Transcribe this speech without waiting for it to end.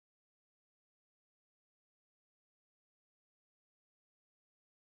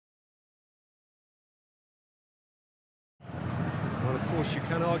course, you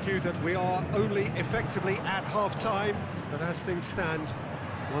can argue that we are only effectively at half-time, but as things stand,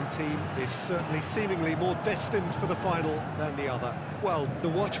 one team is certainly seemingly more destined for the final than the other. Well, the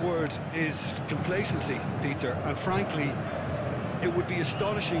watchword is complacency, Peter, and frankly, it would be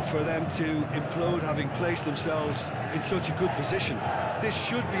astonishing for them to implode having placed themselves in such a good position. This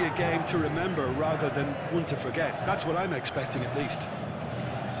should be a game to remember rather than one to forget. That's what I'm expecting, at least.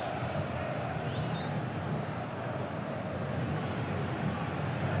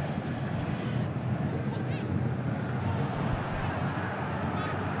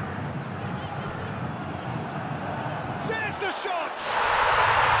 There's the shot!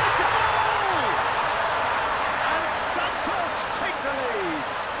 It's a goal! And Santos take the lead.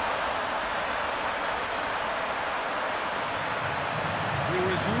 He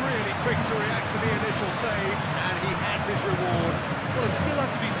was really quick to react to the initial save, and he has his reward. Well, it still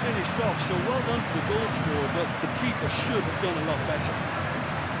had to be finished off, so well done for the goal scorer, but the keeper should have done a lot better.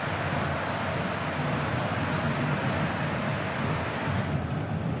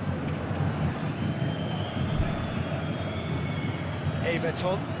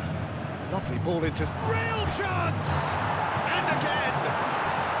 Everton, lovely ball into real chance, and again,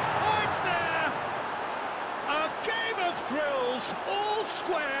 it's there. A game of thrills, all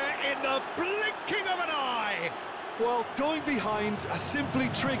square in the blinking of an eye. Well, going behind has simply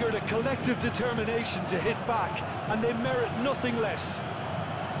triggered a collective determination to hit back, and they merit nothing less.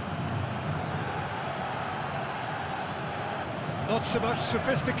 Not so much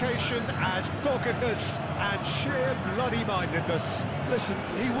sophistication as doggedness and sheer bloody-mindedness. Listen,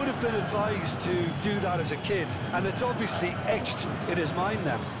 he would have been advised to do that as a kid, and it's obviously etched in his mind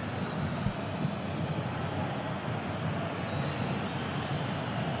now.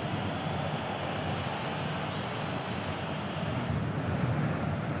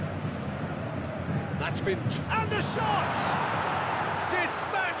 That's been... and the shot!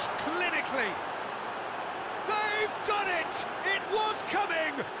 Dispatched clinically. They've done it! It was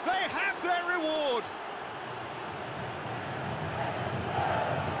coming! They have their reward!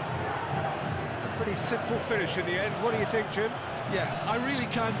 A pretty simple finish in the end. What do you think, Jim? Yeah, I really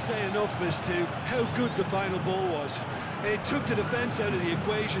can't say enough as to how good the final ball was. It took the defence out of the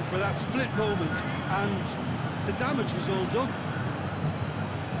equation for that split moment, and the damage was all done.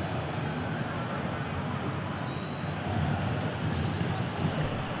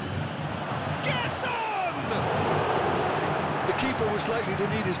 The keeper was likely to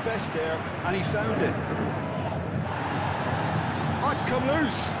need his best there, and he found it. Oh, it's come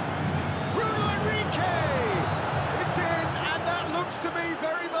loose. Bruno Enrique! It's in, and that looks to me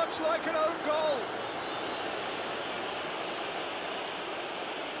very much like an own goal.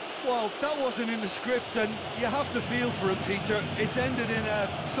 Well, that wasn't in the script, and you have to feel for him, Peter. It's ended in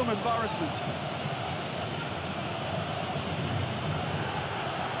some embarrassment.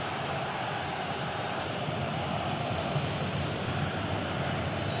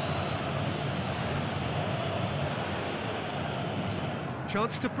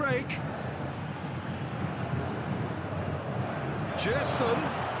 Chance to break. Gerson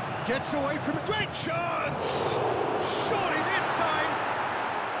gets away from it. Great chance! Surely this time.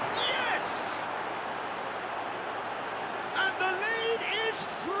 Yes! And the lead is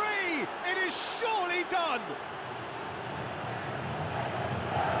 3. It is surely done.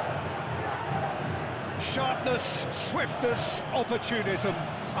 Sharpness, swiftness, opportunism.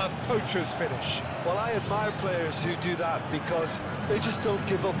 A poacher's finish. Well, I admire players who do that because they just don't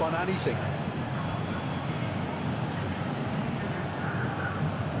give up on anything.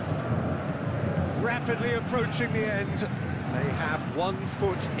 Rapidly approaching the end. They have 1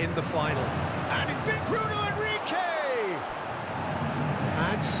 foot in the final. And indeed, Bruno Enrique!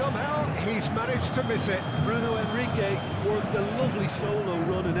 And somehow he's managed to miss it. Bruno Enrique worked a lovely solo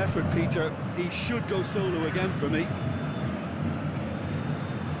run and effort, Peter. He should go solo again for me.